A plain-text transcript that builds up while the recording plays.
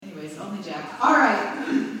Jack. All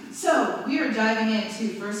right. So we are diving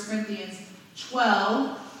into 1 Corinthians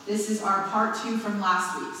 12. This is our part 2 from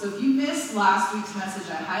last week. So if you missed last week's message,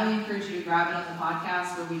 I highly encourage you to grab it on the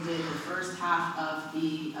podcast where we did the first half of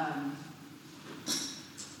the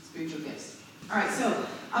spiritual gifts. All right, so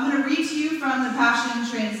I'm going to read to you from the Passion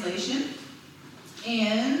Translation.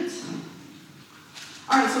 And,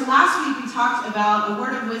 all right, so last week we talked about a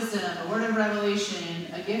word of wisdom, a word of revelation,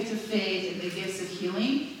 a gift of faith, and the gifts of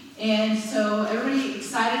healing. And so everybody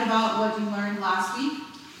excited about what you learned last week?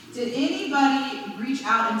 Did anybody reach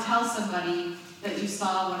out and tell somebody that you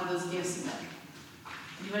saw one of those gifts in them?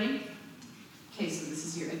 Anybody? Okay, so this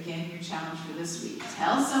is your challenge for this week.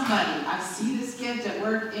 Tell somebody, I see this gift at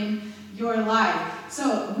work in your life.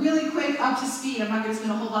 So really quick, up to speed. I'm not going to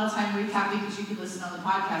spend a whole lot of time recapping because you can listen on the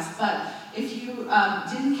podcast. But if you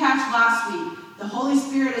didn't catch last week, the Holy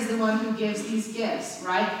Spirit is the one who gives these gifts,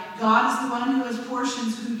 right? God is the one who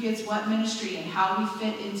apportions who gets what ministry and how we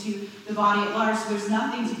fit into the body at large. So there's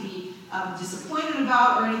nothing to be disappointed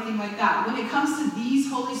about or anything like that. When it comes to these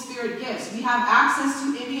Holy Spirit gifts, we have access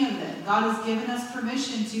to any of them. God has given us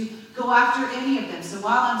permission to go after any of them. So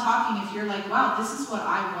while I'm talking, if you're like, wow, this is what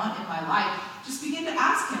I want in my life, just begin to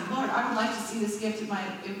ask him, Lord, I would like to see this gift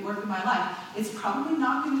work in my life. It's probably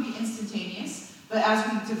not going to be instantaneous. But as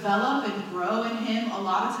we develop and grow in him, a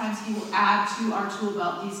lot of times he will add to our tool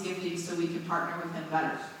belt these giftings so we can partner with him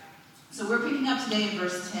better. So we're picking up today in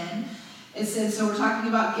verse 10. It says, so we're talking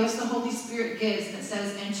about gifts the Holy Spirit gives. And it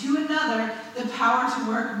says, and to another, the power to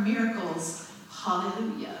work miracles.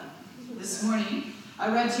 Hallelujah. This morning, I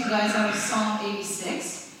read to you guys out of Psalm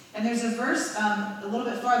 86. And there's a verse a little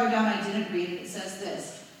bit farther down I didn't read. And it says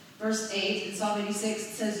this. Verse 8 in Psalm 86, it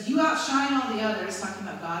says, you outshine all the others, talking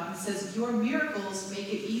about God. And it says, your miracles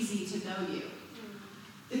make it easy to know you.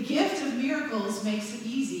 The gift of miracles makes it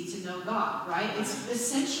easy to know God, right? It's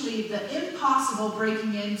essentially the impossible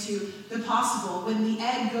breaking into the possible. When the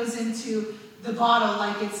egg goes into the bottle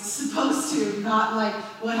like it's supposed to, not like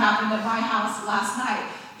what happened at my house last night.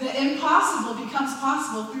 The impossible becomes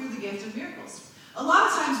possible through the gift of miracles. A lot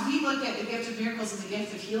of times we look at the gift of miracles and the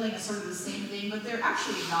gift of healing as sort of the same thing, but they're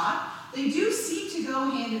actually not. They do seem to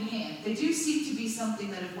go hand in hand. They do seem to be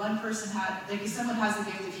something that if one person if someone has the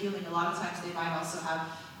gift of healing, a lot of times they might also have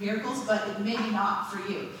miracles, but maybe not for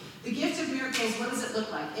you. The gift of miracles, what does it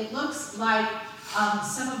look like? It looks like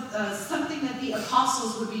something that the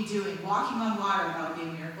apostles would be doing. Walking on water, that would be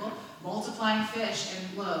a miracle. Multiplying fish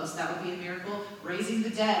and loaves, that would be a miracle. Raising the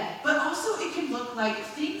dead. But also it can look like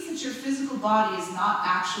things that your physical body is not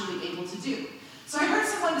actually able to do. So I heard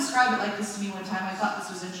someone describe it like this to me one time. I thought this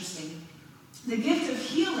was interesting. The gift of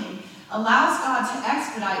healing allows God to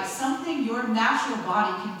expedite something your natural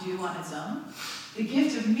body can do on its own. The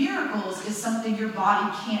gift of miracles is something your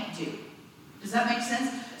body can't do. Does that make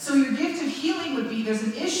sense? So your gift of healing would be there's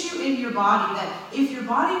an issue in your body that if your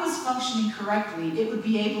body was functioning correctly, it would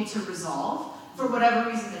be able to resolve. For whatever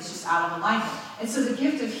reason, it's just out of alignment. And so the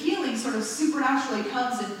gift of healing sort of supernaturally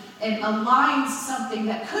comes and aligns something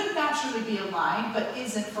that could naturally be aligned, but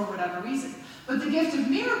isn't for whatever reason. But the gift of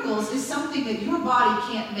miracles is something that your body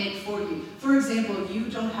can't make for you. For example, you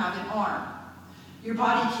don't have an arm. Your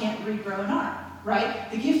body can't regrow an arm, right?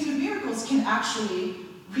 The gift of miracles can actually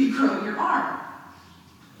regrow your arm.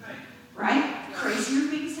 Right? Crazier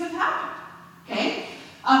things have happened. Okay?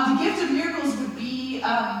 The gift of miracles would be,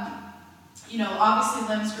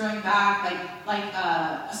 obviously limbs growing back, like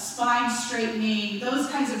a spine straightening, those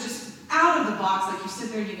kinds of just out of the box, like you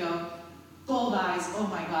sit there and you go, bold eyes, oh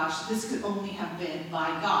my gosh, this could only have been by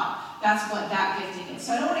God. That's what that gifting is.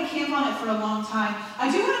 So I don't want to camp on it for a long time.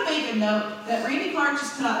 I do want to make a note that Randy Clark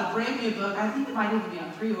just put out a brand new book. I think it might even be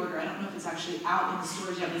on pre-order. I don't know if it's actually out in the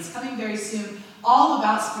stores yet, but it's coming very soon, all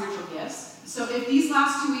about spiritual gifts. So if these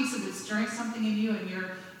last 2 weeks have been stirring something in you and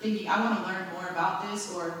you're thinking, I want to learn more about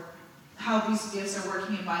this or how these gifts are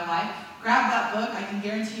working in my life, grab that book. I can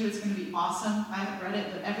guarantee you it's going to be awesome. I haven't read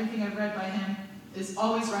it, but everything I've read by him is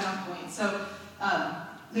always right on point. So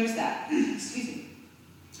there's that. Excuse me.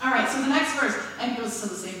 All right, so the next verse, and it goes to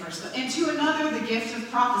the same verse, but, and to another, the gift of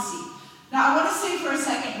prophecy. Now, I want to say for a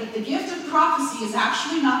second that the gift of prophecy is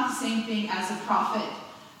actually not the same thing as a prophet.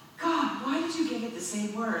 God, why did you give it the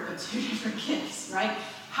same word, but two different gifts, right?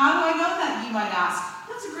 How do I know that, you might ask?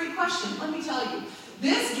 That's a great question. Let me tell you.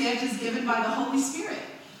 This gift is given by the Holy Spirit.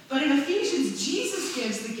 But in Ephesians, Jesus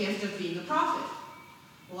gives the gift of being a prophet.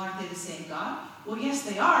 Well, aren't they the same God? Well, yes,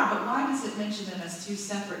 they are, but why does it mention them as two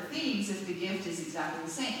separate things if the gift is exactly the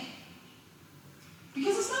same?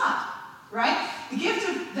 Because it's not, right?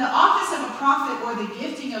 The office of a prophet or the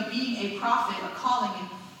gifting of being a prophet, a calling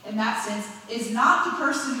in that sense, is not the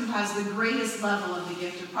person who has the greatest level of the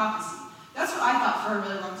gift of prophecy. That's what I thought for a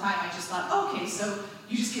really long time. I just thought, okay, so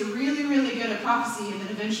you just get really, really good at prophecy, and then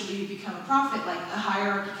eventually you become a prophet, like a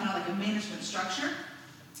hierarchy, kind of like a management structure.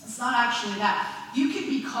 It's not actually that. You can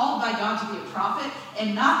be called by God to be a prophet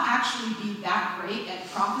and not actually be that great at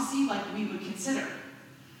prophecy like we would consider.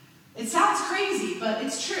 It sounds crazy, but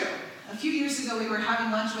it's true. A few years ago, we were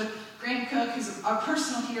having lunch with Graham Cook, who's our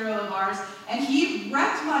personal hero of ours, and he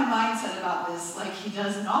wrecked my mindset about this, like he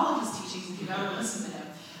does in all of his teachings, if you've ever listened to him.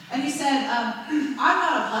 And he said, I'm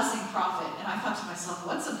not a blessing prophet. And I thought to myself,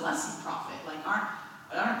 what's a blessing prophet? Like,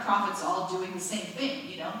 aren't prophets all doing the same thing,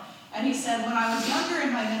 you know? And he said, when I was younger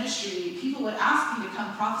in my ministry, people would ask me to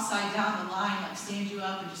come prophesy down the line, like stand you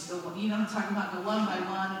up and just go, you know what I'm talking about, go one by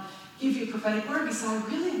one, and give you a prophetic word. He said, I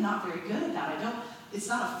really am not very good at that. It's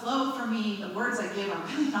not a flow for me. The words I give are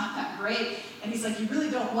really not that great. And he's like, you really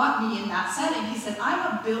don't want me in that setting. He said,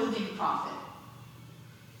 I'm a building prophet.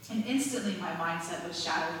 And instantly my mindset was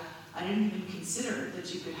shattered. I didn't even consider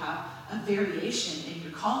that you could have a variation in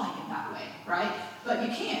your calling in that way, right? But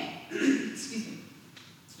you can. Excuse me.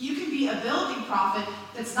 You can be a building prophet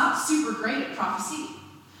that's not super great at prophecy.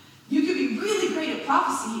 You can be really great at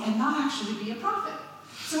prophecy and not actually be a prophet.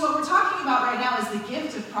 So what we're talking about right now is the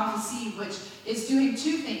gift of prophecy, which is doing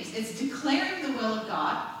two things. It's declaring the will of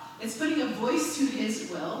God. It's putting a voice to his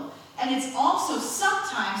will. And it's also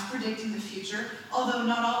sometimes predicting the future, although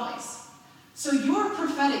not always. So your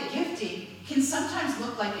prophetic gifting can sometimes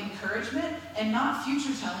look like encouragement and not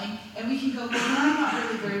future telling, and we can go, well, I'm not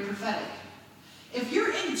really very prophetic. If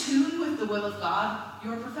you're in tune with the will of God,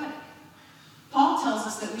 you're prophetic. Paul tells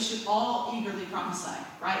us that we should all eagerly prophesy,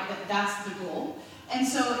 right? That's the goal. And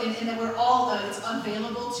so, and that we're all, it's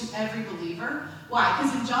available to every believer. Why?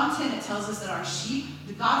 Because in John 10, it tells us that our sheep,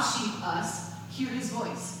 God's sheep, us, hear his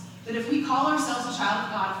voice. That if we call ourselves a child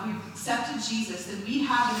of God, if we've accepted Jesus, then we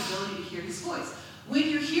have an ability to hear his voice. When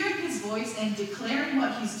you're hearing his voice and declaring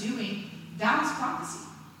what he's doing, that is prophecy.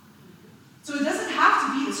 So it doesn't have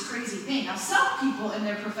to be this crazy thing. Now, some people in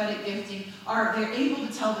their prophetic gifting they're able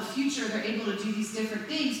to tell the future, they're able to do these different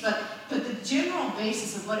things, but the general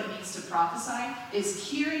basis of what it means to prophesy is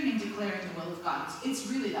hearing and declaring the will of God. It's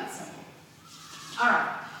really that simple. All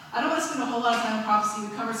right. I don't want to spend a whole lot of time on prophecy.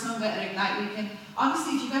 We covered some of it at Ignite Weekend.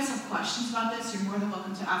 Obviously, if you guys have questions about this, you're more than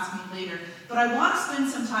welcome to ask me later. But I want to spend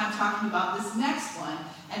some time talking about this next one,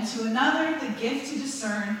 and to another, the gift to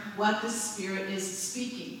discern what the Spirit is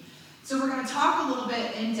speaking. So we're going to talk a little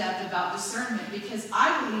bit in depth about discernment, because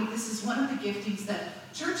I believe this is one of the giftings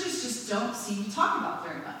that churches just don't seem to talk about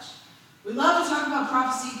very much. We love to talk about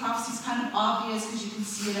prophecy. Prophecy is kind of obvious because you can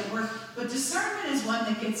see it at work. But discernment is one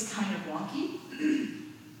that gets kind of wonky.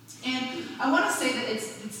 And I want to say that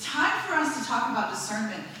it's time for us to talk about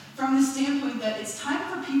discernment from the standpoint that it's time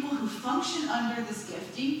for people who function under this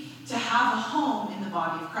gifting to have a home in the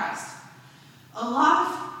body of Christ. A lot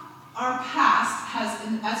of our past has,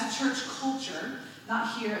 as a church culture,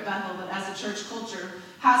 not here at Bethel, but as a church culture,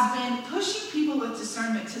 has been pushing people with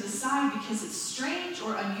discernment to the side because it's strange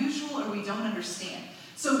or unusual or we don't understand.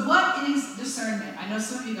 So what is discernment? I know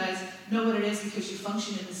some of you guys know what it is because you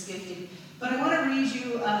function in this gifting. But I want to read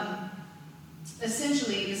you,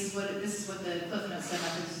 essentially, this is what the Cliff Notes said. I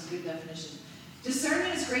think this is a good definition.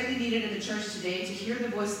 Discernment is greatly needed in the church today to hear the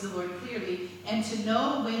voice of the Lord clearly and to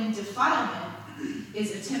know when defilement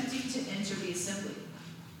is attempting to enter the assembly.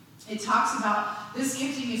 It talks about this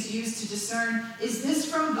gifting is used to discern, is this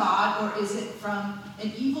from God or is it from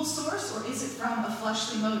an evil source or is it from a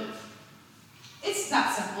fleshly motive? It's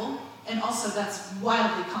that simple, and also that's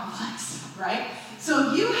wildly complex, right?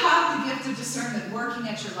 So you have the gift of discernment working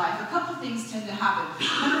at your life. A couple things tend to happen.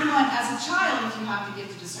 Number one, as a child, if you have the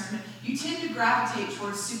gift of discernment, you tend to gravitate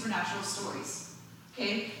towards supernatural stories.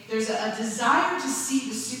 Okay? There's a desire to see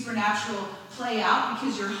the supernatural play out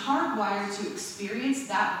because you're hardwired to experience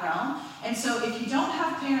that realm. And so if you don't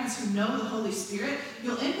have parents who know the Holy Spirit,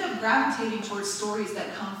 you'll end up gravitating towards stories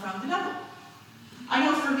that come from the devil. I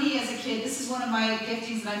know for me as a kid, this is one of my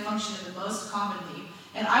giftings that I function in the most commonly.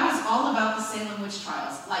 And I was all about the Salem witch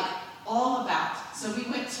trials, like all about. So we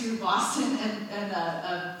went to Boston and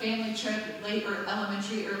a family trip, late or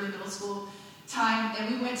elementary, early middle school time,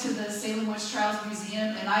 and we went to the Salem Witch Trials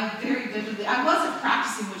Museum, and I very vividly, I wasn't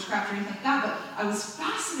practicing witchcraft or anything like that, but I was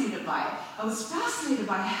fascinated by it. I was fascinated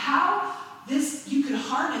by how you could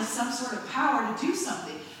harness some sort of power to do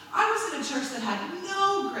something. I was in a church that had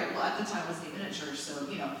no grade, well at the time I wasn't even in a church, so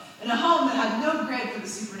in a home that had no grade for the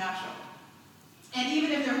supernatural. And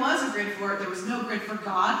even if there was a grid for it, there was no grid for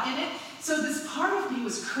God in it. So this part of me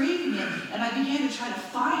was craving it, and I began to try to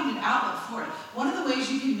find an outlet for it. One of the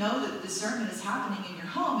ways you can know that discernment is happening in your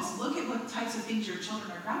home is look at what types of things your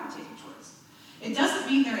children are gravitating towards. It doesn't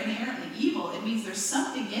mean they're inherently evil. It means there's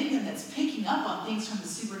something in them that's picking up on things from the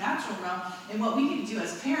supernatural realm. And what we need to do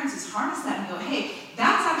as parents is harness that and go, hey,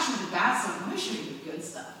 that's actually the bad stuff. Let me show you the good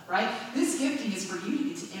stuff, right? This gifting is for you to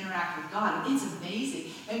get to interact with God. And it's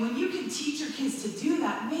amazing. And when you can teach your kids to do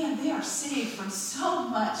that, man, they are saved from so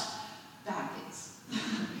much bad things.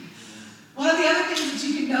 One of the other things that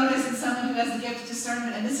you can notice in someone who has the gift of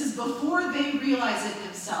discernment, and this is before they realize it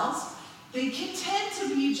themselves, they can tend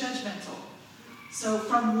to be judgmental. So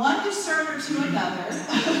from one discerner to another,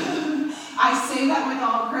 I say that with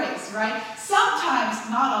all grace, right? Sometimes,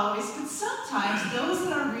 not always, but sometimes those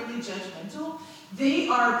that are really judgmental, they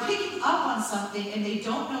are picking up on something and they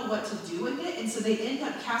don't know what to do with it, and so they end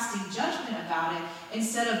up casting judgment about it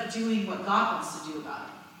instead of doing what God wants to do about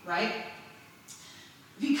it, right?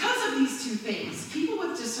 Because of these two things, people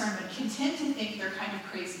with discernment can tend to think they're kind of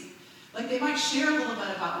crazy. Like they might share a little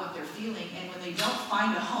bit about what they're feeling, and when they don't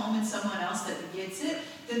find a home in someone else that gets it,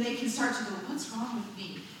 then they can start to go, what's wrong with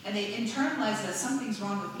me? And they internalize that something's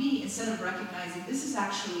wrong with me instead of recognizing this is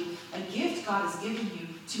actually a gift God has given you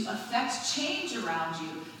to affect change around you,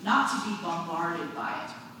 not to be bombarded by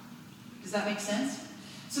it. Does that make sense?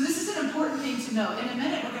 So this is an important thing to know. In a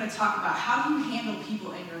minute, we're going to talk about how do you handle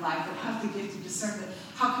people in your life that have the gift of discernment.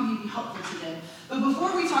 How can you be helpful to them? But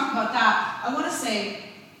before we talk about that, I want to say,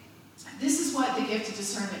 this is what the gift of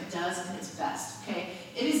discernment does at its best, okay?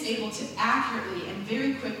 It is able to accurately and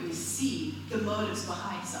very quickly see the motives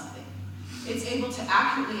behind something. It's able to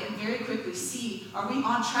accurately and very quickly see, are we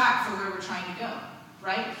on track for where we're trying to go,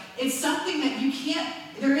 right? It's something that you can't,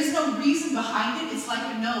 there is no reason behind it. It's like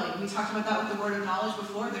a knowing. We talked about that with the word of knowledge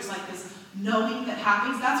before. There's like this knowing that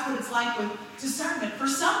happens. That's what it's like with discernment. For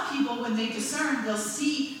some people, when they discern, they'll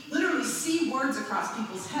literally see words across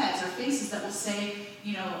people's heads or faces that will say,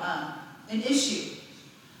 an issue,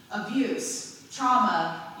 abuse,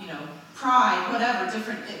 trauma, pride, whatever,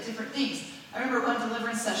 different things. I remember one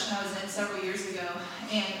deliverance session I was in several years ago,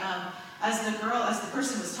 and as the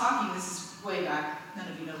person was talking, this is way back, none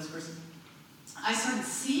of you know this person, I started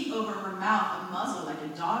seeing over her mouth a muzzle, like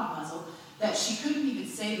a dog muzzle, that she couldn't even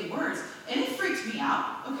say the words, and it freaked me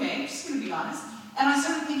out, okay, I'm just going to be honest, and I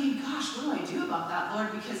started thinking, gosh, what do I do about that,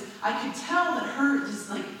 Lord, because I could tell that her just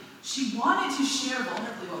she wanted to share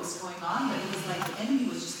vulnerably what was going on, but it was like the enemy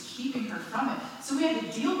was just keeping her from it. So we had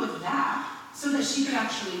to deal with that so that she could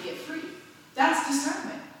actually get free. That's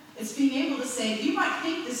discernment. It's being able to say, you might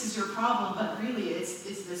think this is your problem, but really it's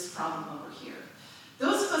this problem over here.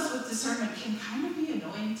 Those of us with discernment can kind of be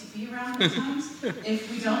annoying to be around at times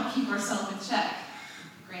if we don't keep ourselves in check.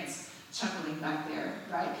 Grant's chuckling back there,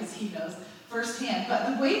 right? Because he knows firsthand.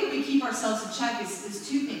 But the way that we keep ourselves in check is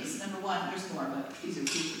two things. Number one, there's more, but these are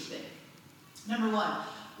two for today. Number one,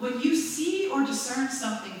 when you see or discern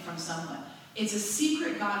something from someone, it's a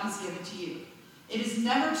secret God has given to you. It is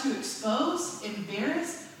never to expose,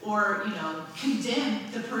 embarrass, or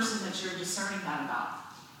condemn the person that you're discerning that about.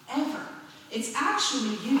 Ever. It's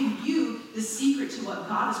actually giving you the secret to what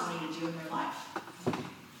God is wanting to do in their life.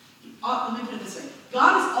 Let me put it this way.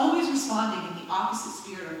 God is always responding in the opposite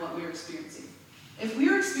spirit of what we're experiencing. If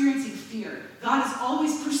we're experiencing fear, God is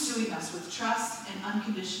always pursuing us with trust and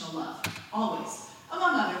unconditional love. Always.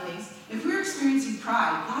 Among other things, if we're experiencing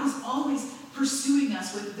pride, God is always pursuing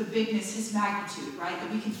us with the bigness, his magnitude, right?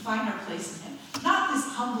 That we can find our place in him. Not this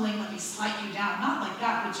humbling, let me slide you down, not like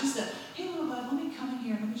that, but just a, hey little bud, let me come in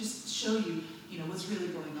here and let me just show you, what's really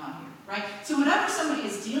going on here, right? So whatever somebody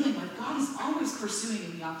is dealing with, God is always pursuing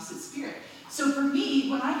in the opposite spirit. So for me,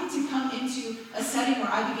 when I get to come into a setting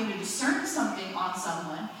where I begin to discern something on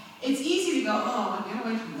someone, it's easy to go, oh, get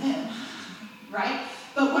away from them, right?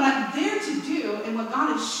 But what I'm there to do, and what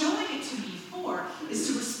God is showing it to me for, is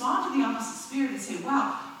to respond to the opposite spirit and say,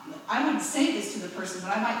 wow, I wouldn't say this to the person,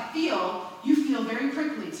 but I might you feel very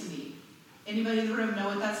prickly to me. Anybody in the room know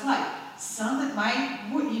what that's like? Some that my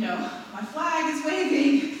flag is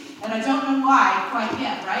waving, and I don't know why quite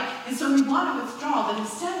yet, right? And so we want to withdraw, but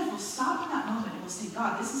instead we'll stop in that moment and we'll say,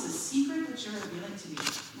 God, this is a secret that you're revealing to me.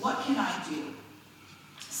 What can I do?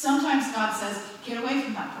 Sometimes God says, get away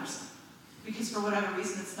from that person, because for whatever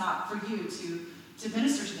reason it's not for you to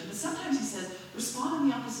minister to them. But sometimes he says, respond in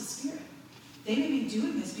the opposite spirit. They may be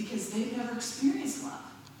doing this because they've never experienced love.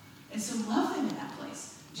 And so love them in that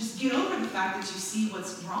place. Just get over the fact that you see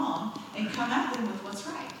what's wrong and come at them with what's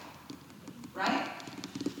right. Right?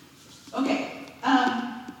 Okay.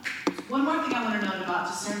 One more thing I want to note about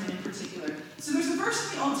discernment in particular. So there's a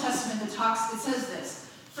verse in the Old Testament that says this.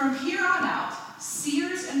 From here on out,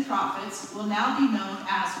 seers and prophets will now be known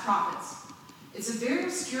as prophets. It's a very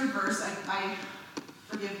obscure verse. I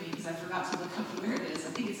forgive me because I forgot to look up where it is. I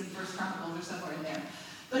think it's in 1 Chronicles or somewhere in there.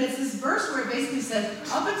 But it's this verse where it basically says,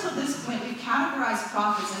 up until this point, we've categorized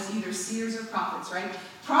prophets as either seers or prophets, right?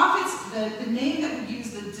 Prophets, the name that we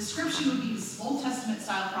use, the description would be this Old Testament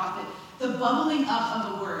style prophet, the bubbling up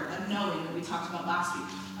of a word, a knowing that we talked about last week.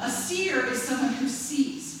 A seer is someone who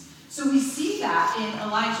sees. So we see that in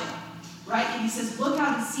Elijah, right? And he says, look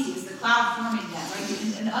out and see. Is the cloud forming yet,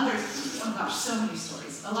 right? And others, oh gosh, so many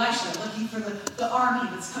stories. Elisha looking for the army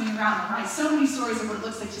that's coming around them, right? So many stories of what it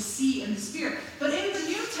looks like to see in the Spirit. But in the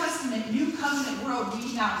New Testament, New Covenant world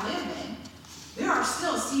we now live in, there are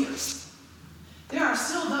still seers. There are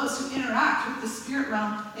still those who interact with the spirit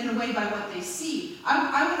realm in a way by what they see.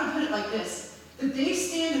 I want to put it like this, that they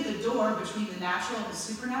stand at the door between the natural and the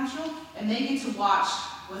supernatural, and they get to watch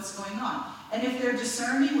what's going on. And if they're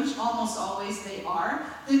discerning, which almost always they are,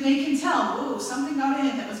 then they can tell, whoa, something got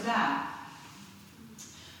in that was bad.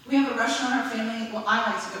 We have a restaurant in our family. Well,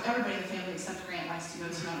 I like to go. Everybody in the family except Grant likes to go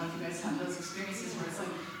to. I don't know if you guys have those experiences where it's like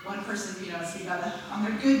one person, so you gotta, on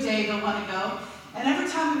their good day, they'll want to go. And every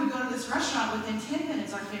time we would go to this restaurant, within 10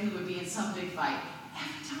 minutes, our family would be in some big fight.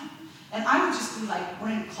 Every time. And I would just be like,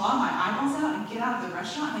 wanting to claw my eyeballs out and get out of the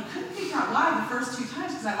restaurant. And I couldn't figure out why the first 2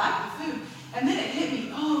 times, because I liked the food. And then it hit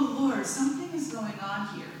me, oh, Lord, something is going on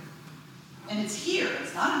here. And it's here.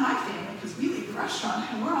 It's not in my family, because we leave the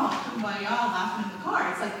restaurant, and we're all kumbaya laughing in the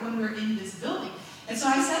car. It's like when we're in this building. And so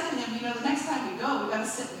I said to him, the next time we go, we got to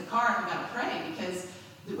sit in the car and we got to pray, because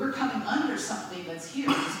we're coming under something that's here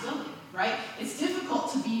in this building. Right? It's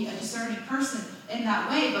difficult to be a discerning person in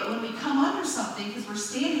that way, but when we come under something, because we're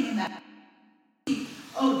standing in that,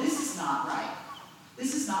 oh, this is not right.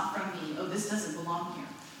 This is not from me. Oh, this doesn't belong here.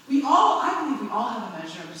 I believe we all have a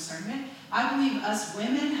measure of discernment. I believe us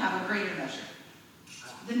women have a greater measure.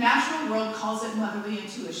 The natural world calls it motherly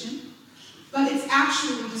intuition, but it's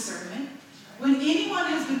actually discernment. When anyone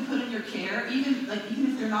has been put in your care, even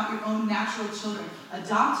if they're not your own natural children,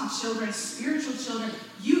 adopted children, spiritual children,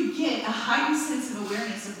 you get a heightened sense of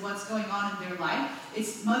awareness of what's going on in their life.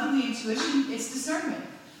 It's motherly intuition, it's discernment.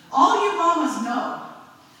 All you mamas know,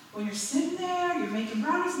 when you're sitting there, you're making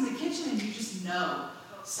brownies in the kitchen, and you just know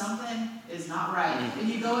something is not right. And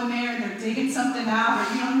you go in there and they're digging something out,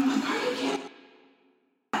 or you're like, are you kidding?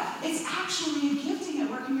 It's actually a gifting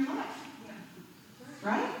at work in your life.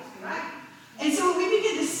 Right? Right. And so when we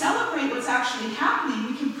begin to celebrate what's actually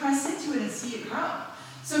happening, we can press into it and see it grow.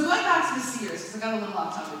 So going back to the seers, because I got a little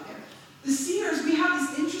off topic there. The seers, we have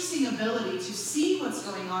this interesting ability to see what's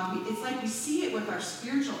going on. It's like we see it with our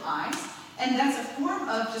spiritual eyes, and that's a form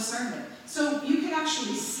of discernment. So you can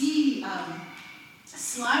actually see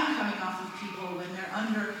slime coming off of people when they're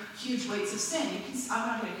under huge weights of sin. I'm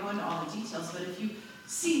not going to go into all the details, but if you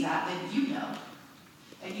see that, then you know.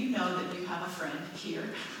 And you know that you have a friend here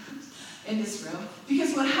in this room.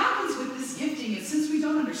 Because what happens with this gifting is, since we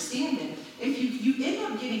don't understand it, if you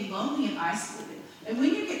end up getting lonely and isolated. And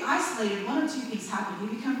when you get isolated, one or two things happen.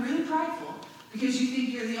 You become really prideful because you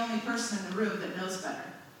think you're the only person in the room that knows better.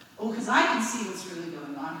 Oh, because I can see what's really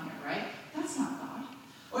going on here, right? That's not God.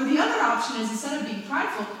 Or the other option is, instead of being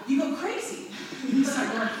prideful, you go crazy. You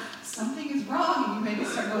start going, something is wrong, and you maybe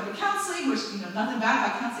start going to counseling, which, nothing bad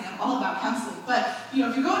about counseling. I'm all about counseling. But, if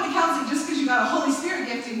you're going to counseling just because you got a Holy Spirit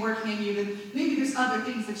gifting working in you, then maybe there's other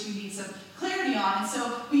things that you need some clarity on. And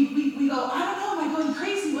so we go, I don't know, am I going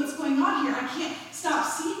crazy? What's going on here? I can't stop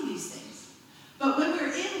seeing these things. But when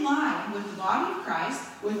we're in line with the body of Christ,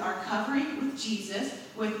 with our covering with Jesus,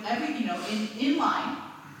 with every, in line,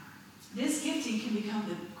 this gifting can become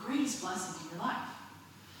the greatest blessing in your life.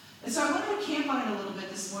 And so I wanted to camp on it a little bit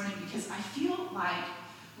this morning because I feel like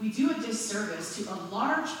we do a disservice to a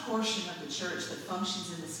large portion of the church that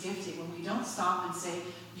functions in this gifting when we don't stop and say,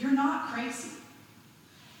 you're not crazy.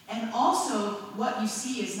 And also, what you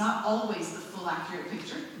see is not always the full accurate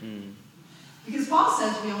picture. Because Paul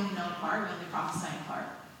says we only know in part, we only prophesy in part,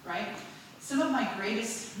 right? Some of my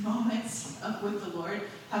greatest moments with the Lord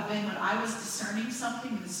have been when I was discerning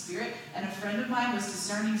something in the Spirit, and a friend of mine was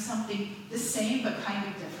discerning something the same but kind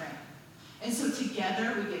of different. And so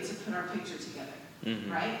together we get to put our picture together,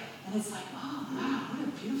 right? And it's like, oh, wow, what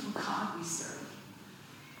a beautiful God we serve.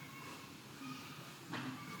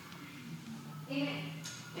 Amen.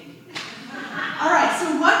 Thank you. All right,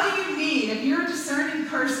 so what do you need? If you're a discerning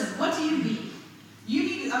person, what do you need?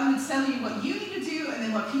 I'm going to tell you what you need to do and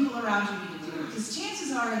then what people around you need to do. Because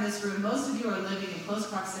chances are in this room, most of you are living in close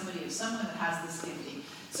proximity of someone that has this gifting.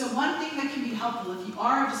 So one thing that can be helpful, if you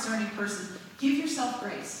are a discerning person, give yourself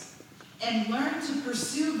grace. And learn to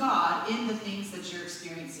pursue God in the things that you're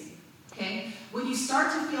experiencing. Okay? When you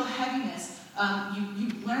start to feel heaviness, You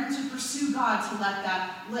learn to pursue God to let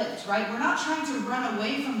that lift, right? We're not trying to run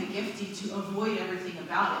away from the gifting to avoid everything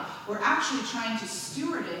about it. We're actually trying to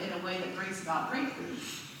steward it in a way that brings about breakthrough.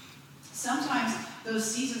 Sometimes those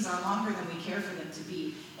seasons are longer than we care for them to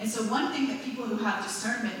be. And so one thing that people who have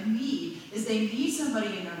discernment need is they need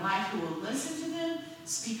somebody in their life who will listen to them,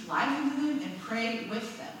 speak life into them, and pray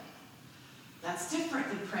with them. That's different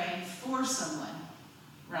than praying for someone,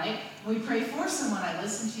 right? When we pray for someone, I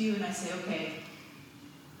listen to you and I say, okay,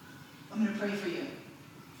 I'm going to pray for you.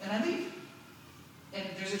 And I leave. And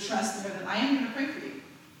there's a trust there that I am going to pray for you.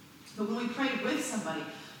 But when we pray with somebody,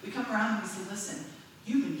 we come around and we say, listen,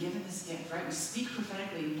 you've been given this gift, right? We speak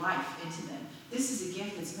prophetically life into them. This is a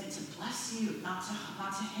gift that's meant to bless you, not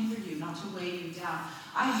to hinder you, not to weigh you down.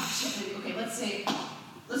 Okay, let's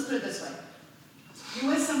put it this way.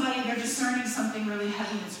 You're with somebody, they're discerning something really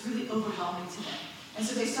heavy that's really overwhelming to them. And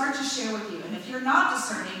so they start to share with you. And if you're not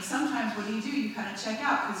discerning, sometimes what do? You kind of check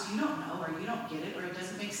out because you don't know or you don't get it or it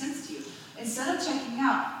doesn't make sense to you. Instead of checking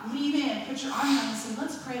out, lean in, put your arm around and say,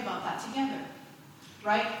 let's pray about that together.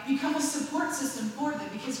 Right? Become a support system for them,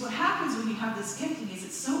 because what happens when you have this gifting is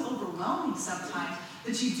it's so overwhelming sometimes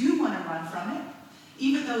that you do want to run from it,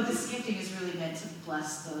 even though this gifting is really meant to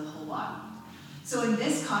bless the whole body. So in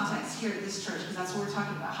this context here at this church, because that's what we're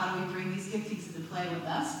talking about, how do we bring these giftings into play with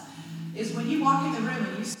us, is when you walk in the room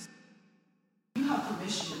and you have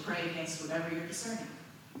permission to pray against whatever you're discerning.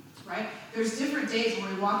 Right? There's different days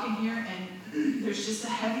when we walk in here and there's just a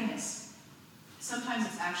heaviness. Sometimes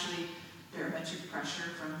it's actually barometric pressure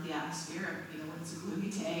from the atmosphere, when it's a gloomy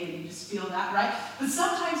day and you just feel that, right? But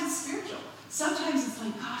sometimes it's spiritual. Sometimes it's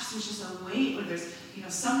like, gosh, there's just a weight, or there's,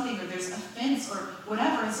 something, or there's offense, or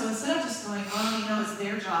whatever. And so instead of just going, it's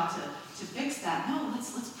their job to fix that. No,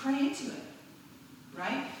 let's pray into it,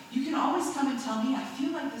 right? You can always come and tell me, I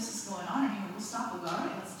feel like this is going on in here. We'll stop and go, all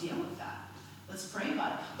right, let's deal with that. Let's pray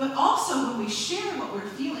about it. But also when we share what we're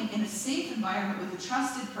feeling in a safe environment with a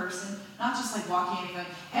trusted person, not just like walking in and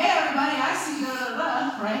going, hey, everybody, I see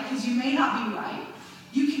right? Because you may not be right.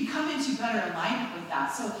 You can come into better alignment with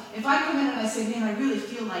that. So if I come in and I say, man, I really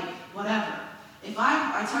feel like whatever.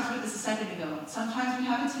 I talked about this a second ago. Sometimes we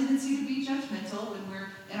have a tendency to be judgmental when we're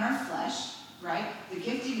in our flesh, right? The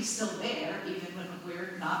gifting is still there, even when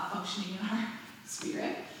we're not functioning in our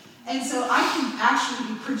spirit. And so I can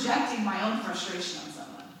actually be projecting my own frustration on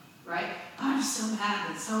someone, right? I'm so mad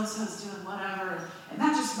that so-and-so's doing whatever, and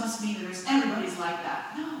that just must mean that everybody's like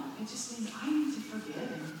that. No, it just means I need to forgive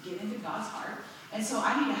and get into God's heart. And so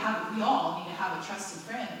we all need to have a trusted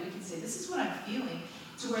friend that we can say, this is what I'm feeling,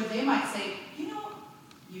 to where they might say,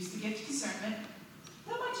 use the gift of discernment.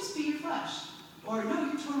 That might just be your flesh. Or, no,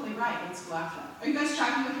 you're totally right. Let's go after that. Are you guys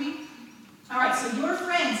tracking with me? All right, so your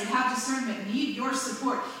friends that have discernment need your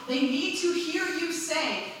support. They need to hear you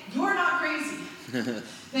say, you're not crazy.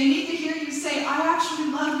 They need to hear you say, I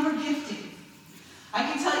actually love your gifting. I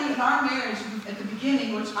can tell you in our marriage at the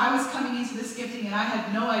beginning, which I was coming into this gifting and I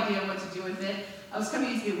had no idea what to do with it. I was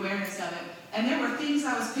coming into the awareness of it. And there were things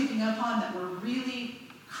I was picking up on that were really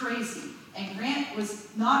crazy. And Grant was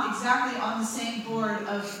not exactly on the same board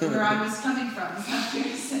of where I was coming from, is that fair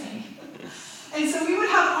to say? And so we would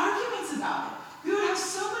have arguments about it. We would have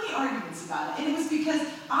so many arguments about it. And it was because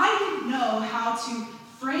I didn't know how to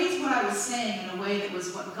phrase what I was saying in a way that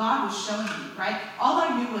was what God was showing me, right? All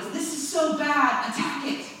I knew was, this is so bad, attack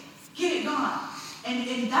it. Get it gone.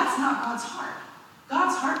 And that's not God's heart.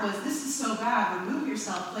 God's heart was, this is so bad, remove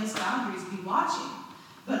yourself, place boundaries, be watching.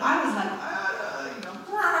 But I was like,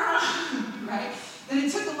 right? Then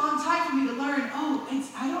it took a long time for me to learn,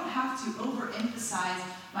 I don't have to overemphasize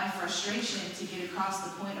my frustration to get across the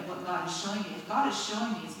point of what God is showing me. If God is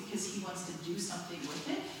showing me, it's because he wants to do something with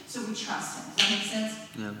it, so we trust him. Does that make sense?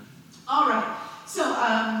 Yeah. All right. So,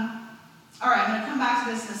 I'm going to come back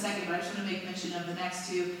to this in a second, but I just want to make mention of the next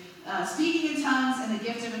two. Speaking in tongues and the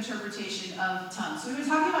gift of interpretation of tongues. So we've been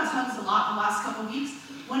talking about tongues a lot the last couple weeks.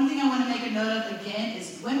 One thing I want to make a note of again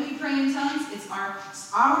is when we pray in tongues, it's our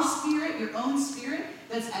spirit, your own spirit,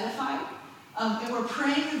 that's edified. And we're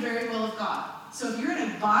praying the very will of God. So if you're in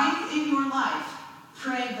a bind in your life,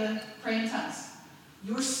 pray in tongues.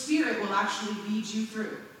 Your spirit will actually lead you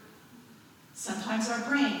through. Sometimes our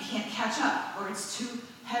brain can't catch up, or it's too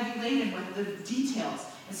heavy laden with the details.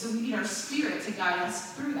 And so we need our spirit to guide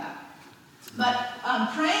us through that. But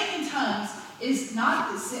praying in tongues is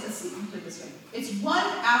not, let's see, let me put it this way. It's one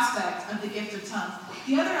aspect of the gift of tongues.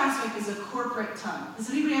 The other aspect is a corporate tongue. Has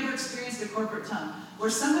anybody ever experienced a corporate tongue? Where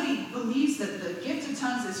somebody believes that the gift of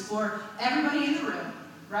tongues is for everybody in the room,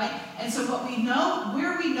 right? And so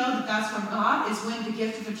where we know that that's from God is when the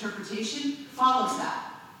gift of interpretation follows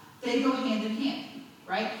that. They go hand in hand,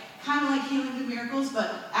 right? kind of like healing and miracles,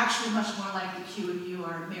 but actually much more like the Q and U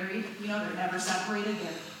are married. They're never separated.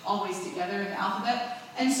 They're always together in the alphabet.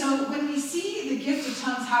 And so when we see the gift of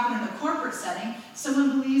tongues happen in a corporate setting,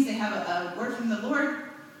 someone believes they have a word from the Lord,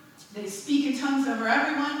 they speak in tongues over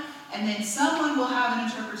everyone, and then someone will have an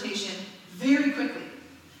interpretation very quickly.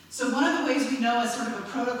 So one of the ways we know as sort of a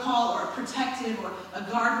protocol or a protective or a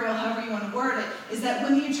guardrail, however you want to word it, is that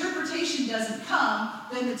when the interpretation doesn't come,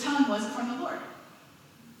 then the tongue wasn't from the Lord.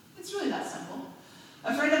 It's really that simple.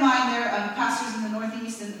 A friend of mine, they're pastors in the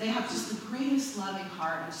Northeast, and they have just the greatest loving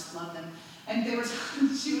heart. I just love them. And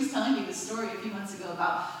she was telling me this story a few months ago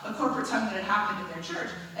about a corporate tongue that had happened in their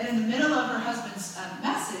church. And in the middle of her husband's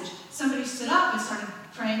message, somebody stood up and started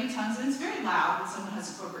praying in tongues, and it's very loud when someone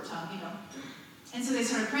has a corporate tongue, And so they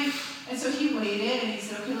started praying. And so he waited, and he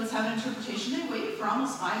said, okay, let's have an interpretation. They waited for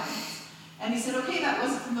almost 5 minutes. And he said, okay, that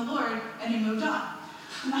wasn't from the Lord, and he moved on.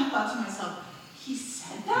 And I thought to myself, he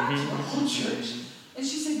said that to our whole church? And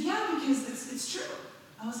she said, yeah, because it's true.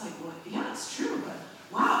 I was like, well, yeah, it's true, but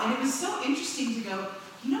wow. And it was so interesting to go,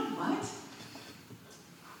 you know what?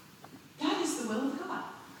 That is the will of God.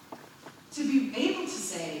 To be able to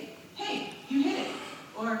say, hey, you hit it.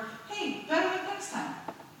 Or, hey, better luck next time.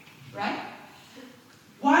 Right?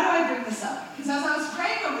 Why do I bring this up? Because as I was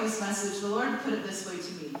praying over this message, the Lord put it this way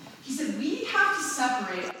to me. He said, we have to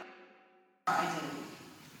separate our identity.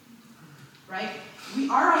 Right?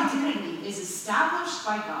 Our identity is established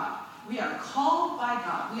by God. We are called by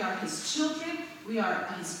God. We are His children. We are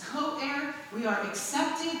His co-heir. We are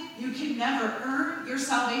accepted. You can never earn your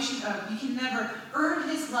salvation. You can never earn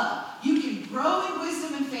His love. You can grow in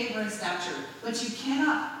wisdom and favor and stature, but you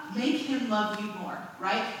cannot make Him love you more,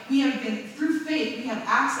 right? We have been, through faith, we have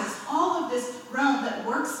access all of this realm that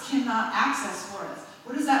works cannot access for us.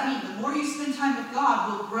 What does that mean? The more you spend time with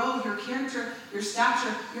God will grow your character, your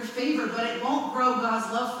stature, your favor, but it won't grow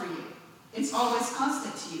God's love for you. It's always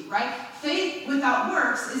constant to you, right? Faith without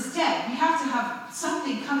works is dead. We have to have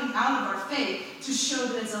something coming out of our faith to show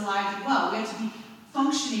that it's alive and well. We have to be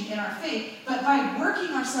functioning in our faith, but by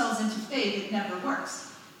working ourselves into faith, it never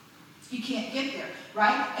works. You can't get there,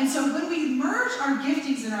 right? And so when we merge our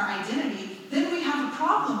giftings and our identity, then we have a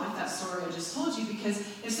problem with that story I just told you, because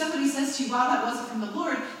if somebody says to you, wow, that wasn't from the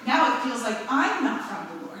Lord, now it feels like I'm not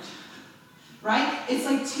from the Lord, right? It's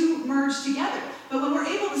like two merged together. But when we're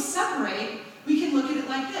able to separate, we can look at it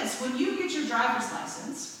like this. When you get your driver's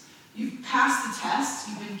license, you've passed the test,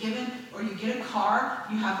 you've been given, or you get a car,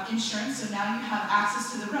 you have insurance, so now you have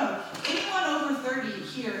access to the road. Anyone over 30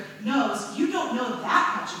 here knows you don't know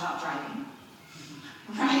that much about driving,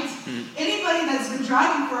 right? Anybody that's been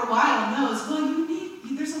driving for a while knows, well,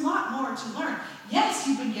 there's a lot more to learn. Yes,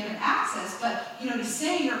 you've been given access, but to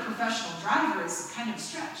say you're a professional driver is kind of a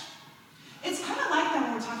stretch. It's kind of like that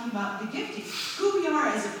when we're talking about the gifting. Who we are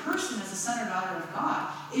as a person, as a son or daughter of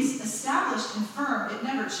God, is established and firm. It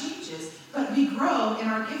never changes, but we grow in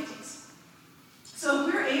our giftings. So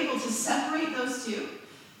if we're able to separate those two,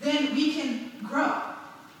 then we can grow.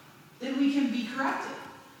 Then we can be corrected.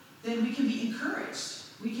 Then we can be encouraged.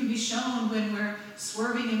 We can be shown when we're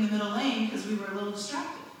swerving in the middle lane because we were a little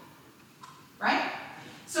distracted. Right?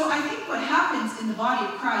 So I think what happens in the body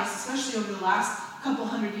of Christ, especially over the last couple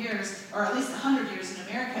 100 years, or at least 100 years in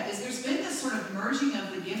America, is there's been this sort of merging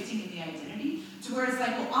of the gifting and the identity to where it's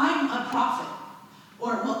like, well, I'm a prophet,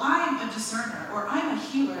 or well, I'm a discerner, or I'm a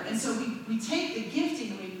healer. And so we take the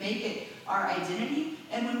gifting and we make it our identity.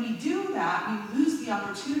 And when we do that, we lose the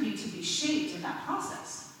opportunity to be shaped in that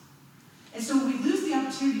process. And so when we lose the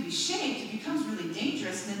opportunity to be shaped, it becomes really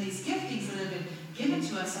dangerous. And then these giftings that have been given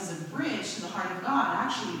to us as a bridge to the heart of God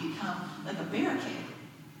actually become like a barricade,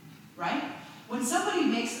 right? When somebody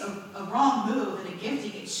makes a wrong move in a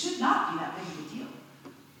gifting, it should not be that big of a deal.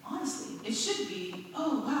 Honestly, it should be,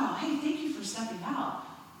 oh, wow, hey, thank you for stepping out.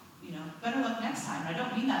 Better luck next time. I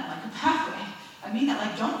don't mean that like a bad way. I mean that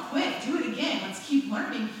like, don't quit. Do it again. Let's keep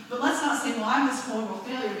learning. But let's not say, well, I'm this horrible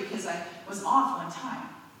failure because I was off one time,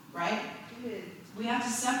 right? We have to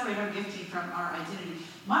separate our gifting from our identity.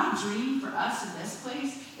 My dream for us in this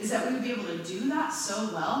place is that we would be able to do that so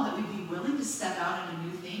well that we'd be willing to step out into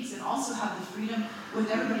new things and also have the freedom with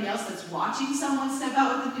everybody else that's watching someone step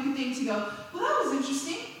out with a new thing to go, well, that was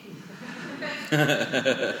interesting.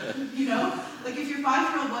 Like if your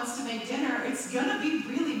 5-year-old wants to make dinner, it's going to be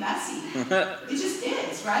really messy. It just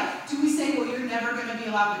is, right? Do we say, well, you're never going to be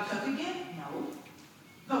allowed to cook again? No.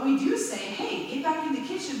 But we do say, hey, get back in the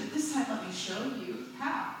kitchen, but this time let me show you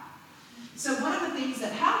how. So one of the things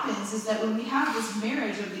that happens is that when we have this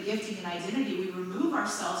marriage of the gifting and identity, we remove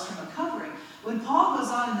ourselves from a covering. When Paul goes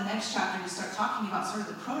on in the next chapter to start talking about sort of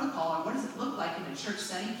the protocol, or what does it look like in a a church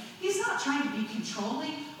setting, he's not trying to be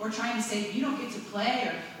controlling or trying to say you don't get to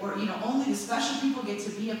play or only the special people get to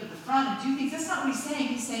be up at the front and do things. That's not what he's saying.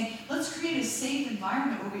 He's saying, let's create a safe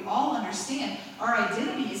environment where we all understand our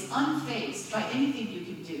identity is unfazed by anything you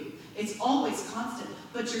can do. It's always constant.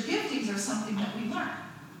 But your giftings are something that we learn.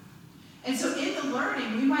 And so in the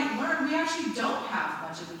learning, we might learn we actually don't have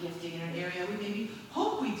much of a gifting in an area we maybe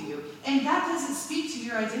hope we do. And that doesn't speak to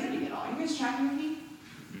your identity at all. You guys tracking with me?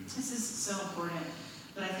 This is so important,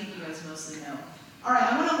 but I think you guys mostly know. All right,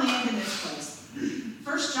 I want to land in this place.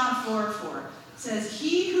 1 John 4:4 says,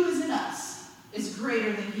 he who is in us is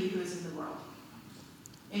greater than he who is in the world.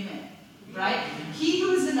 Amen. Right? He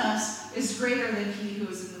who is in us is greater than he who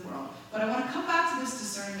is in the world. But I want to come back to this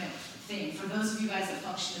discernment thing for those of you guys that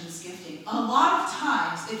function in this gifting. A lot of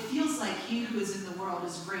times it feels like he who is in the world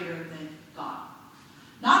is greater than God.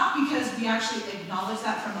 Not because we actually acknowledge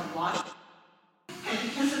that from a logic, but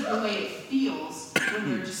because of the way it feels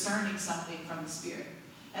when we're discerning something from the Spirit.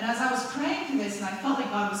 And as I was praying through this, and I felt like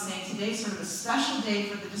God was saying, today's sort of a special day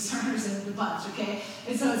for the discerners in the bunch, okay?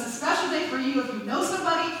 And so it's a special day for you if you know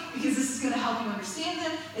somebody, because this is going to help you understand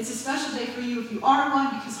them. It's a special day for you if you are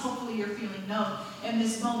one, because hopefully you're feeling known in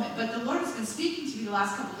this moment. But the Lord has been speaking to me the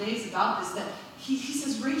last couple of days about this, that he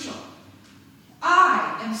says, Rachel,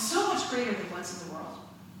 I am so much greater than what's in the world.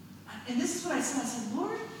 And this is what I said. I said,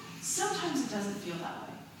 Lord, sometimes it doesn't feel that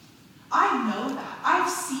way. I know that. I've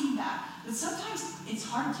seen that. But sometimes it's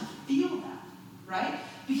hard to feel that, right?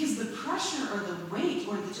 Because the pressure or the weight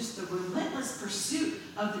or just the relentless pursuit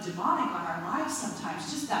of the demonic on our lives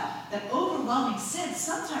sometimes, just that overwhelming sense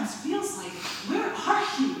sometimes feels like, where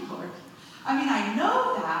are you, Lord? I mean, I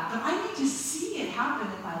know that, but I need to see it happen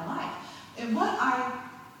in my life. And what I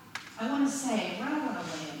want to say, where I want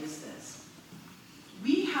to land is this.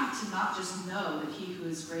 We have to not just know that he who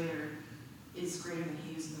is greater than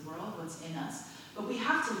he who's in the world, what's in us, but we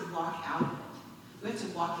have to walk out of it. We have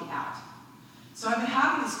to walk it out. So I've been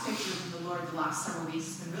having this picture from the Lord the last several weeks.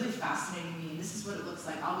 It's been really fascinating me, and this is what it looks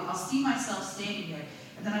like. I'll see myself standing there,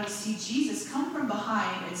 and then I will see Jesus come from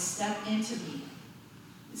behind and step into me.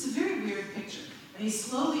 It's a very weird picture, and he's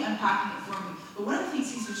slowly unpacking it for me. But one of the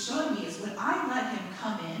things he's been showing me is when I let him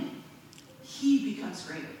come in, he becomes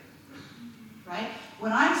greater. Right?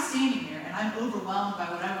 When I'm standing there and I'm overwhelmed by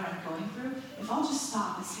whatever I'm going through, if I'll just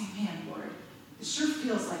stop and say, man, Lord, it sure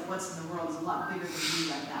feels like what's in the world is a lot bigger than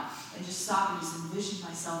me right now. And just stop and just envision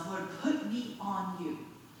myself, Lord, put me on you.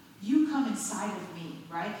 You come inside of me,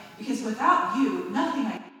 right? Because without you, nothing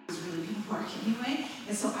I do is really going to work anyway.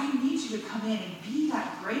 And so I need you to come in and be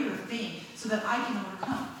that greater thing so that I can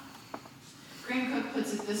overcome. Graham Cook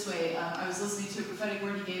puts it this way. I was listening to a prophetic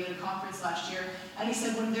word he gave at a conference last year, and he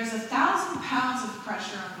said, when there's 1,000 pounds of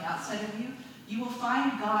pressure on the outside of you, you will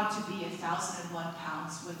find God to be 1,001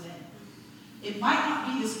 pounds within. It might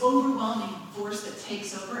not be this overwhelming force that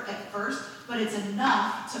takes over at first, but it's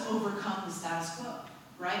enough to overcome the status quo,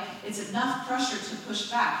 right? It's enough pressure to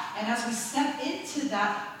push back. And as we step into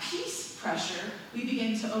that peace pressure, we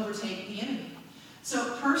begin to overtake the enemy.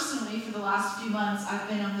 So personally, for the last few months, I've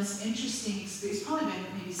been on this interesting experience, probably been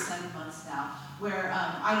maybe 7 months now, where,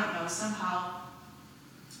 I don't know, somehow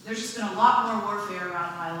there's just been a lot more warfare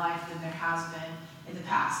around my life than there has been in the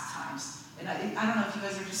past times. And I don't know if you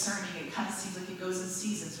guys are discerning, it kind of seems like it goes in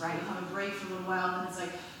seasons, right? You'll have a break for a little while, and then it's like,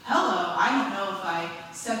 hello, I don't know if I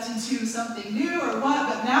stepped into something new or what,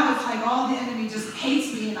 but now it's like all the enemy just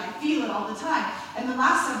hates me and I feel it all the time. And the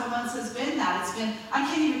last several months has been that. It's been, I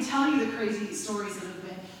can't even tell you the crazy stories that have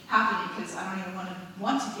been happening because I don't even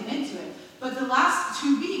want to get into it. But the last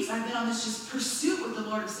 2 weeks, I've been on this just pursuit with the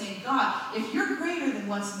Lord of saying, God, if you're greater than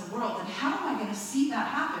what's in the world, then how am I going to see that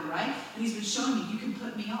happen, right? And he's been showing me, you can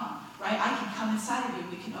put me on, right? I can come inside of you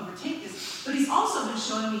and we can overtake this. But he's also been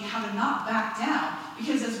showing me how to not back down,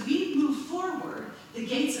 because as we move forward, the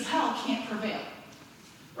gates of hell can't prevail.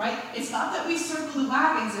 Right? It's not that we circle the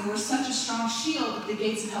wagons and we're such a strong shield that the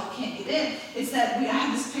gates of hell can't get in. It's that I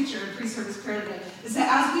had this picture in pre-service prayer today. It's that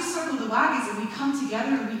as we circle the wagons and we come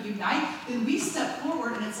together and we unite, then we step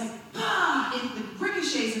forward and it's like, bah! It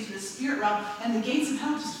ricochets into the spirit realm and the gates of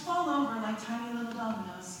hell just fall over like tiny little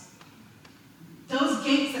dominoes. Those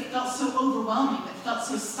gates that felt so overwhelming, that felt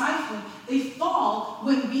so stifling, they fall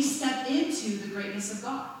when we step into the greatness of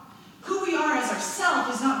God. Who we are as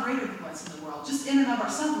ourselves is not greater than what's in the world. Just in and of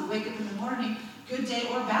ourselves, we wake up in the morning, good day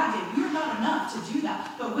or bad day. We are not enough to do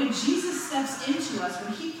that. But when Jesus steps into us,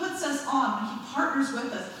 when he puts us on, when he partners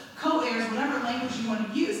with us, co-heirs, whatever language you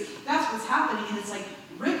want to use, that's what's happening, and it's like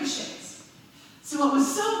ricochets. So what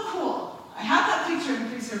was so cool, I had that picture in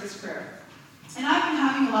pre-service prayer, and I've been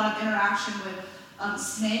having a lot of interaction with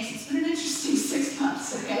snakes. It's been an interesting 6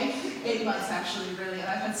 months, okay? 8 months, actually, really. And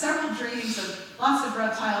I've had several dreams of lots of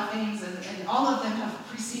reptile things, and all of them have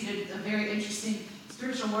preceded a very interesting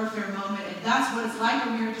spiritual warfare moment, and that's what it's like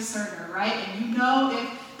when you're a discerner, right? And you know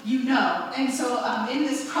if you know. And so in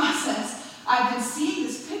this process, I've been seeing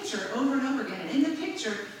this picture over and over again. And in the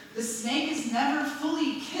picture, the snake is never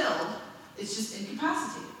fully killed. It's just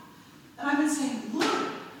incapacitated. And I've been saying,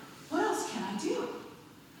 Lord, what else can I do?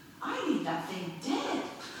 I need that thing dead,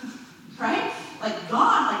 right? Like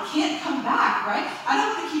gone, like can't come back, right? I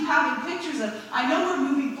don't want to keep having pictures of, I know we're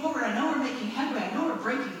moving forward, I know we're making headway, I know we're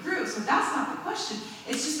breaking through. So that's not the question.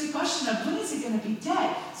 It's just the question of when is it going to be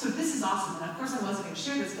dead? So this is awesome. And of course I wasn't going to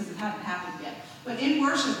share this because it hadn't happened yet. But in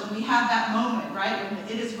worship, when we had that moment, right, when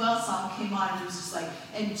the It Is Well song came on, and it was just like,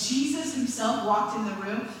 and Jesus himself walked in the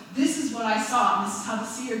room, this is what I saw, and this is how the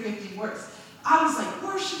seer gifting works. I was like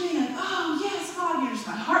worshiping, and oh yes, God, just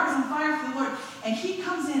my heart was on fire for the Lord. And he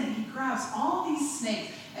comes in and he grabs all these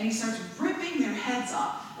snakes and he starts ripping their heads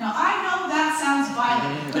off. Now I know that sounds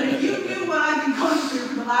violent, but if you knew what I've been going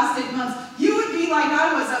through for the last 8 months, you would be like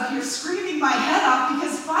I was up here screaming my head off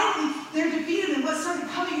because finally they're defeated. And what started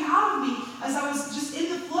coming out of me as I was just in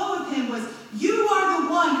the flow with him was, you are the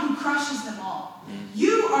one who crushes them all.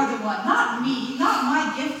 You are the one, not me, not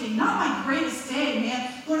my gifting, not my greatest day,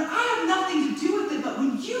 man. Lord, I have nothing to do with it, but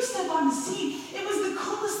when you step on the scene, it was the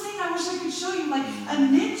coolest thing. I wish I could show you, like a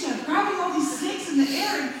ninja grabbing all these snakes in the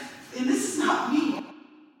air, and this is not me.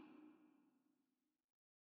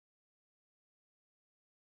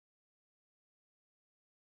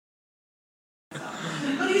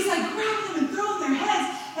 But he's like grabbing them and throwing their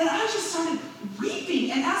heads, and I just started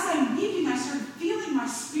weeping, and as I'm weeping, I started feeling my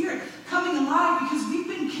spirit coming alive because we've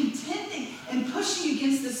been contending and pushing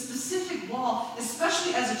against this specific wall,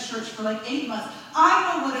 especially as a church, for like 8 months.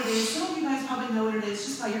 I know what it is. Some of you guys probably know what it is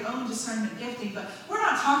just by your own discernment gifting, but we're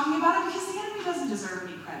not talking about it because the enemy doesn't deserve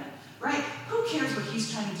any credit, right? Who cares what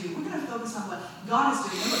he's trying to do? We're going to focus on what God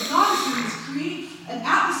is doing. And what God is doing is creating an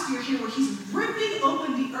atmosphere here where he's ripping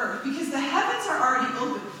open the earth because the heavens are already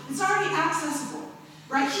open. It's already accessible.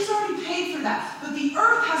 Right? He's already paid for that. But the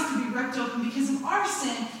earth has to be ripped open because of our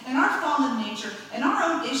sin and our fallen nature and our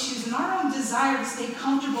own issues and our own desire to stay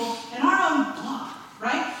comfortable and our own blah,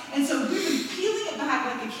 right? And so we've been peeling it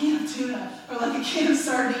back like a can of tuna or like a can of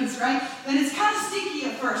sardines, right? And it's kind of stinky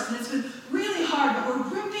at first and it's been really hard, but we're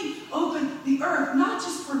ripping open the earth, not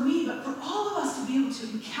just for me, but for all of us to be able to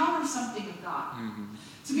encounter something of God.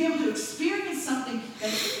 To be able to experience something that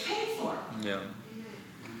he paid for. Yeah.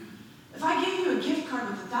 If I gave you a gift card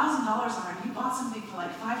with $1,000 on it, and you bought something for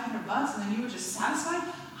like $500 and then you were just satisfied,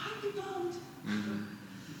 I'd be bummed.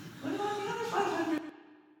 What about the other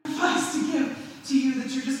 $500 to give to you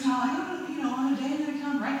that you're just kind of like, oh, on a day that it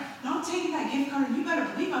comes, right? No, I'm taking that gift card, and you better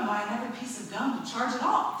believe I'm buying every piece of gum to charge it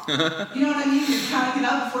off. You know what I mean? You're counting it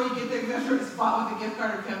out before you get there. Whoever is bought with a gift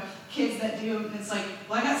card or kids that do, and it's like,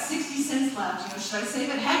 well, I got 60 cents left. Should I save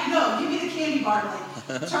it? Heck no, give me the candy bar,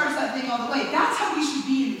 like charge that thing all the way. That's how we should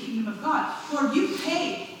be in the kingdom of God. Lord, you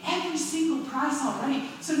paid every single price already,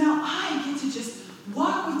 so now I get to just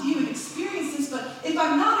walk with you and experience this. But if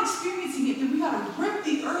I'm not experiencing it, then we got to rip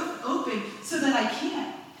the earth open so that I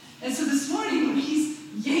can. And so this morning, when he's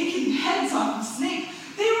yanking heads off the snake,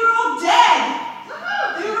 they were all dead.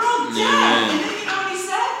 They were all dead. And then you know what he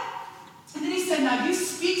said? And then he said, now you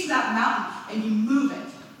speak to that mountain and you move it.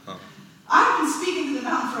 I've been speaking to the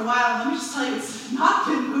mountain for a while. Let me just tell you, it's not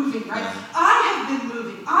been moving, right? I have been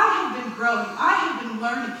moving. I have been growing. I have been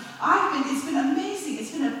learning. It's been amazing.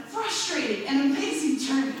 It's been a frustrating and amazing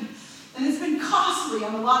journey. And it's been costly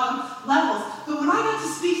on a lot of levels. But when I got to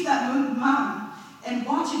speak to that mountain and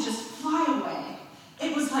watch it just fly away,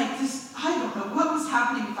 it was like this, I don't know what was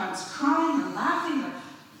happening, if I was crying or laughing or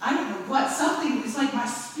I don't know what, something. It was like my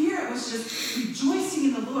spirit was just rejoicing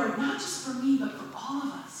in the Lord, not just for me, but for all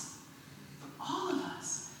of us. For all of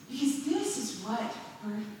us. Because this is what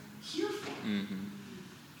we're here for.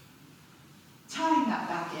 Tying that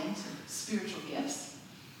back into spiritual gifts.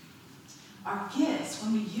 Our gifts,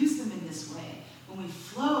 when we use them in this way, when we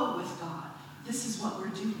flow with God, this is what we're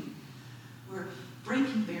doing. We're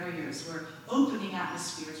breaking barriers. We're opening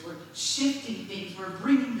atmospheres. We're shifting things. We're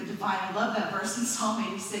bringing the divine. I love that verse in Psalm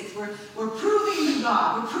 86. We're proving the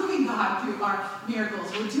God. We're proving God through our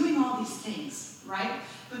miracles. We're doing all these things, right?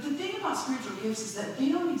 But the thing about spiritual gifts is that they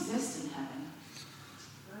don't exist in heaven.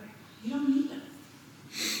 You don't need them.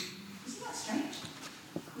 Isn't that strange?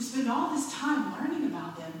 We spend all this time learning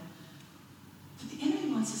about them, but the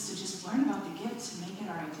enemy wants us to just learn about the gifts and make it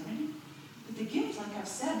our identity. But the gift, like I've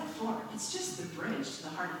said before, it's just the bridge to the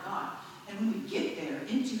heart of God. And when we get there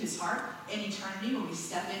into his heart in eternity, when we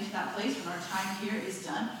step into that place, when our time here is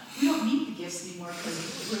done, we don't need the gifts anymore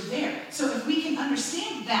because we're there. So if we can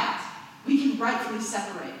understand that, we can rightfully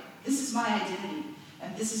separate. This is my identity,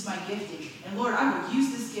 and this is my gifting. And Lord, I will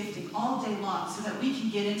use this gifting all day long so that we can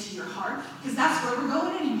get into your heart, because that's where we're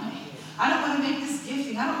going anyway. I don't want to make this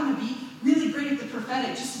gifting. I don't want to be really great at the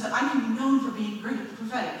prophetic just so that I can be known for being great at the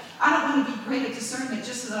prophetic. I don't want to be great at discernment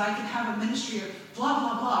just so that I can have a ministry or blah,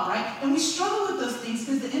 blah, blah, right? And we struggle with those things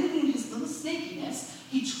because the enemy in his little snakiness,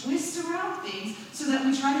 he twists around things so that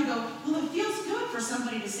we try to go, well, it feels good for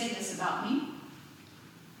somebody to say this about me.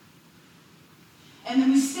 And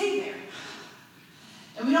then we stay there.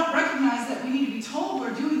 And we don't recognize that we need to be told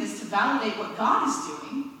we're doing this to validate what God is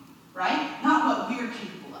doing, right? Not what we're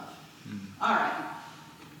capable of. All right.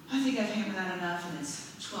 I think I've hammered that enough, and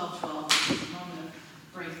it's 12:12. It's a moment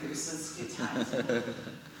of breakthrough, so it's a good time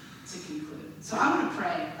to conclude. So I'm going to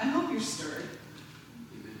pray. I hope you're stirred.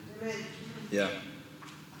 Yeah.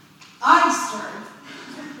 I'm stirred.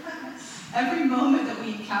 Every moment that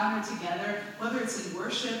we encounter together, whether it's in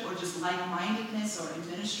worship or just like-mindedness or in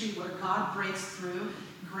ministry where God breaks through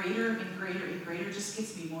greater and greater and greater, just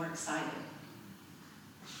gets me more excited.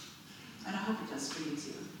 And I hope it does for you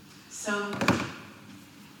too. So,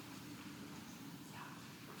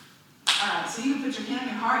 all right, so you can put your hand on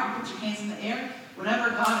your heart, you can put your hands in the air,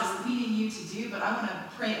 whatever God is leading you to do, but I want to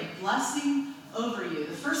pray a blessing over you.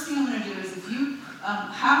 The first thing I'm going to do is if you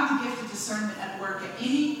have the gift of discernment at work at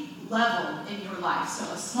any level in your life, so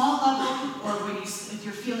a small level, or if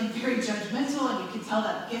you're feeling very judgmental and you can tell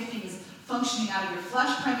that gifting is functioning out of your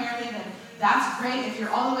flesh primarily, then that's great. If you're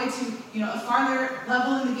all the way to a farther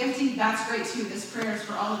level in the gifting, that's great too. This prayer is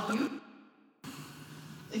for all of you.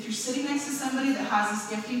 If you're sitting next to somebody that has this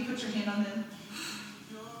gifting, put your hand on them.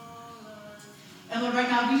 And Lord, right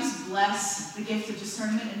now we just bless the gift of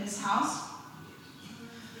discernment in this house.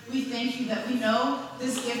 We thank you that we know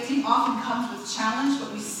this gifting often comes with challenge,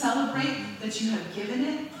 but we celebrate that you have given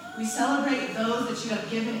it. We celebrate those that you have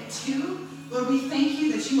given it to. Lord, we thank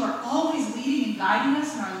you that you are always leading and guiding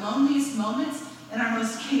us in our loneliest moments, in our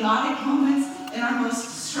most chaotic moments, in our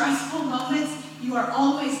most stressful moments. You are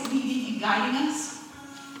always leading and guiding us.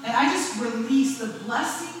 And I just release the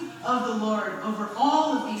blessing of the Lord over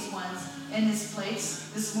all of these ones in this place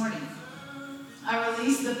this morning. I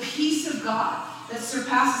release the peace of God that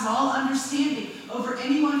surpasses all understanding over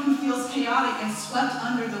anyone who feels chaotic and swept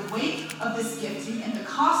under the weight of this gifting and the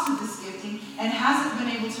cost of this gifting and hasn't been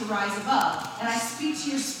able to rise above. And I speak to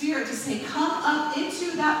your spirit to say, come up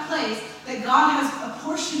into that place that God has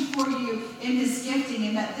apportioned for you in this gifting,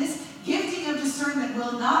 and that this gifting of discernment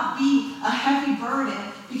will not be a heavy burden,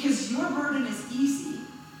 because your burden is easy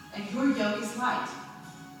and your yoke is light.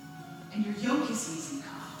 And your yoke is easy,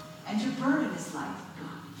 God, and your burden is light, God.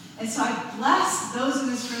 And so I bless those in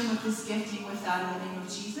this room with this gifting with that in the name of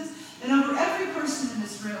Jesus. And over every person in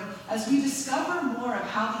this room, as we discover more of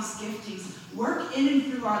how these giftings work in and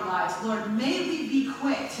through our lives, Lord, may we be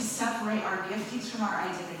quick to separate our giftings from our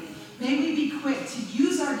identity. May we be quick to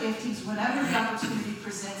use our giftings whenever the opportunity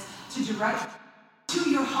presents to direct to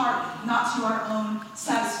your heart, not to our own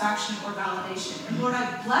satisfaction or validation. And Lord,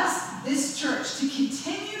 I bless this church to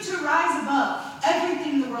continue to rise above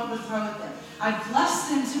everything the world would throw at them. I bless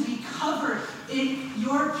them to be covered in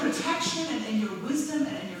your protection and in your wisdom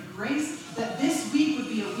and in your grace, that this week would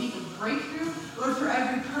be a week of breakthrough. Lord, for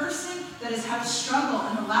every person that has had a struggle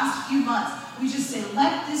in the last few months, we just say,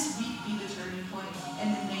 let this week be the turning point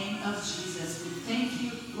in the name of Jesus. We thank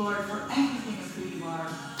you, Lord, for everything of who you are.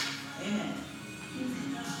 Amen.